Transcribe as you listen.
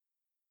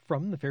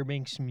From the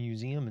Fairbanks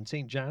Museum in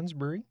St.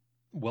 Johnsbury,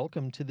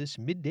 welcome to this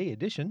midday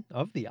edition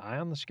of the Eye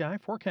on the Sky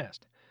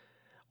forecast.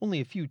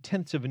 Only a few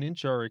tenths of an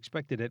inch are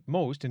expected at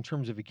most in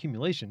terms of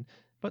accumulation,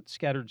 but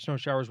scattered snow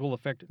showers will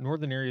affect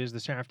northern areas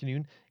this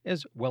afternoon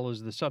as well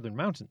as the southern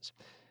mountains.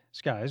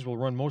 Skies will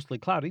run mostly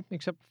cloudy,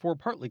 except for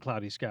partly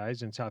cloudy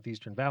skies in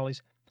southeastern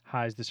valleys.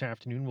 Highs this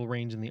afternoon will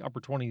range in the upper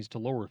 20s to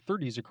lower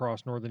 30s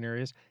across northern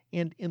areas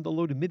and in the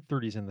low to mid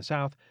 30s in the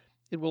south.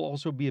 It will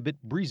also be a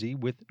bit breezy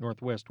with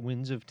northwest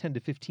winds of 10 to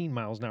 15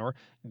 miles an hour,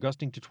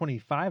 gusting to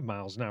 25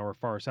 miles an hour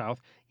far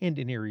south and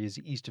in areas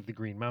east of the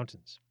Green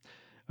Mountains.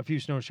 A few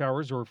snow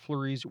showers or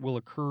flurries will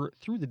occur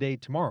through the day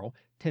tomorrow,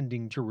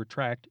 tending to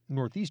retract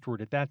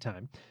northeastward at that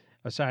time.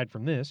 Aside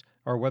from this,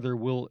 our weather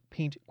will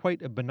paint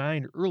quite a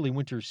benign early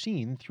winter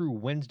scene through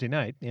Wednesday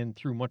night and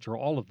through much or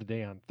all of the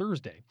day on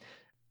Thursday.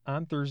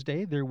 On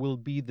Thursday, there will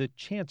be the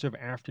chance of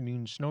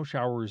afternoon snow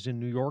showers in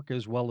New York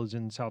as well as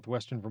in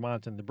southwestern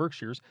Vermont and the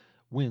Berkshires.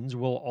 Winds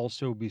will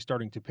also be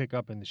starting to pick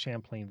up in the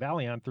Champlain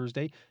Valley on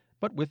Thursday,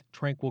 but with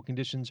tranquil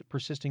conditions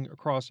persisting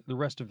across the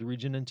rest of the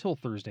region until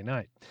Thursday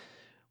night.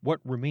 What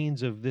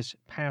remains of this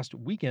past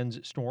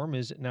weekend's storm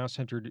is now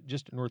centered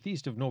just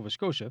northeast of Nova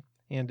Scotia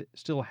and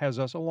still has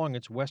us along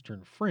its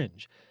western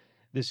fringe.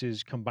 This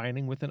is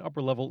combining with an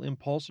upper level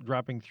impulse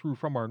dropping through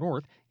from our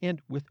north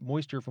and with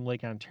moisture from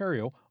Lake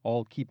Ontario,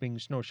 all keeping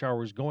snow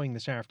showers going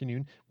this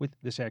afternoon, with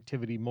this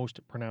activity most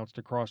pronounced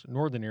across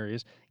northern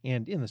areas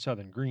and in the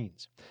southern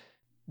greens.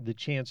 The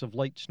chance of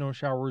light snow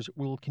showers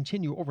will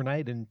continue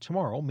overnight and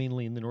tomorrow,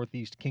 mainly in the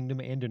Northeast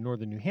Kingdom and in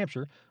northern New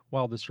Hampshire,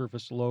 while the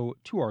surface low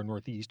to our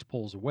northeast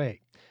pulls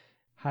away.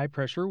 High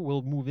pressure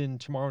will move in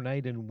tomorrow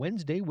night and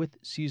Wednesday with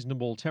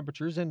seasonable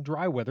temperatures and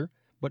dry weather,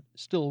 but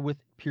still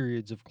with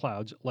periods of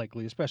clouds,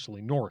 likely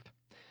especially north.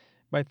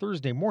 By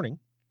Thursday morning,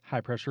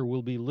 high pressure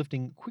will be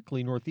lifting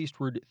quickly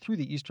northeastward through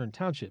the eastern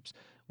townships,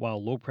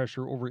 while low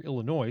pressure over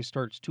Illinois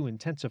starts to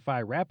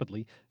intensify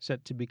rapidly,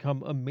 set to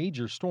become a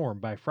major storm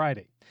by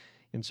Friday.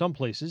 In some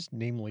places,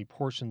 namely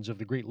portions of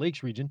the Great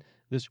Lakes region,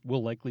 this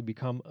will likely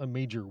become a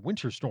major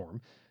winter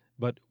storm.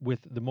 But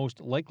with the most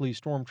likely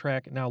storm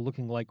track now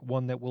looking like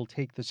one that will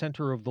take the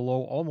center of the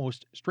low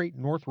almost straight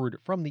northward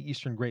from the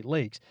eastern Great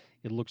Lakes,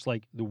 it looks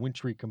like the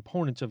wintry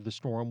components of the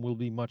storm will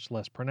be much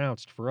less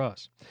pronounced for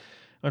us.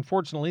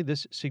 Unfortunately,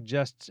 this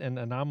suggests an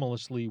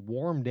anomalously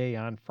warm day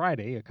on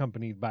Friday,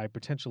 accompanied by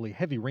potentially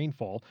heavy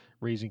rainfall,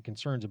 raising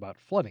concerns about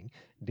flooding.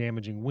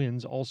 Damaging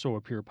winds also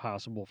appear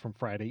possible from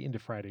Friday into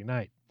Friday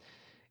night.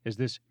 As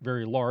this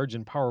very large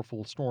and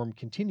powerful storm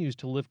continues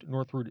to lift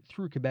northward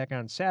through Quebec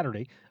on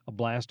Saturday, a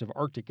blast of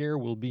Arctic air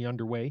will be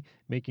underway,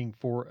 making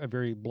for a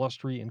very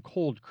blustery and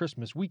cold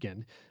Christmas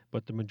weekend,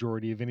 but the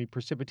majority of any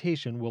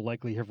precipitation will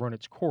likely have run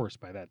its course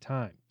by that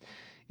time.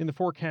 In the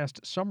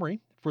forecast summary,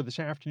 for this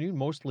afternoon,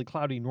 mostly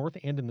cloudy north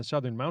and in the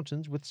southern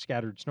mountains with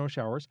scattered snow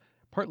showers,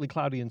 partly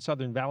cloudy in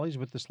southern valleys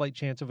with the slight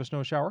chance of a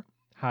snow shower,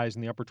 highs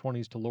in the upper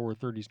 20s to lower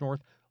 30s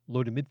north,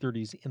 low to mid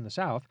 30s in the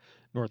south,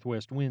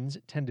 northwest winds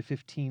 10 to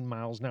 15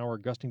 miles an hour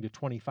gusting to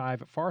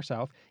 25 far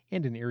south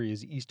and in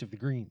areas east of the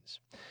Greens.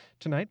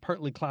 Tonight,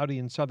 partly cloudy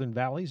in southern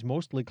valleys,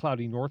 mostly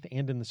cloudy north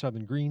and in the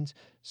southern Greens,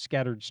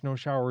 scattered snow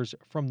showers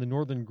from the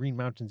northern Green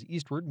Mountains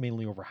eastward,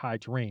 mainly over high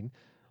terrain,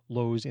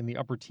 lows in the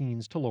upper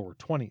teens to lower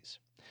 20s.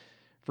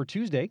 For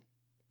Tuesday,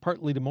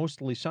 partly to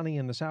mostly sunny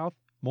in the south,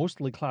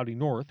 mostly cloudy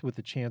north with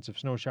a chance of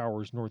snow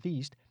showers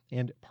northeast,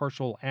 and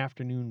partial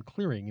afternoon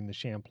clearing in the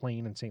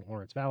Champlain and St.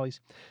 Lawrence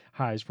valleys.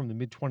 Highs from the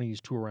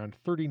mid-20s to around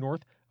 30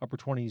 north, upper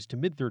 20s to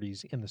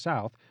mid-30s in the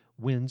south,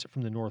 winds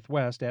from the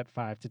northwest at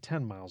 5 to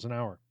 10 miles an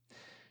hour.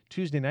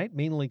 Tuesday night,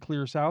 mainly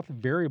clear south,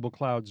 variable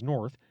clouds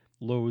north,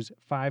 lows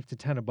 5 to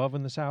 10 above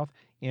in the south,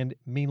 and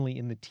mainly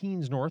in the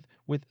teens north,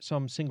 with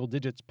some single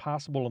digits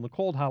possible in the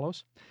cold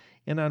hollows.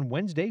 And on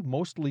Wednesday,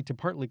 mostly to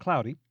partly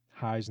cloudy,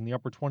 highs in the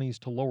upper 20s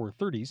to lower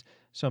 30s,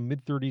 some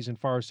mid-30s in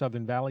far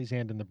southern valleys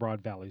and in the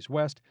broad valleys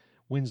west,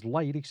 winds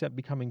light except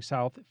becoming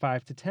south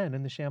 5 to 10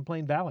 in the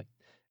Champlain Valley.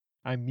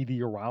 I'm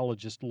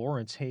meteorologist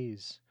Lawrence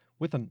Hayes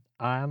with an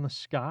eye on the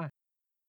sky.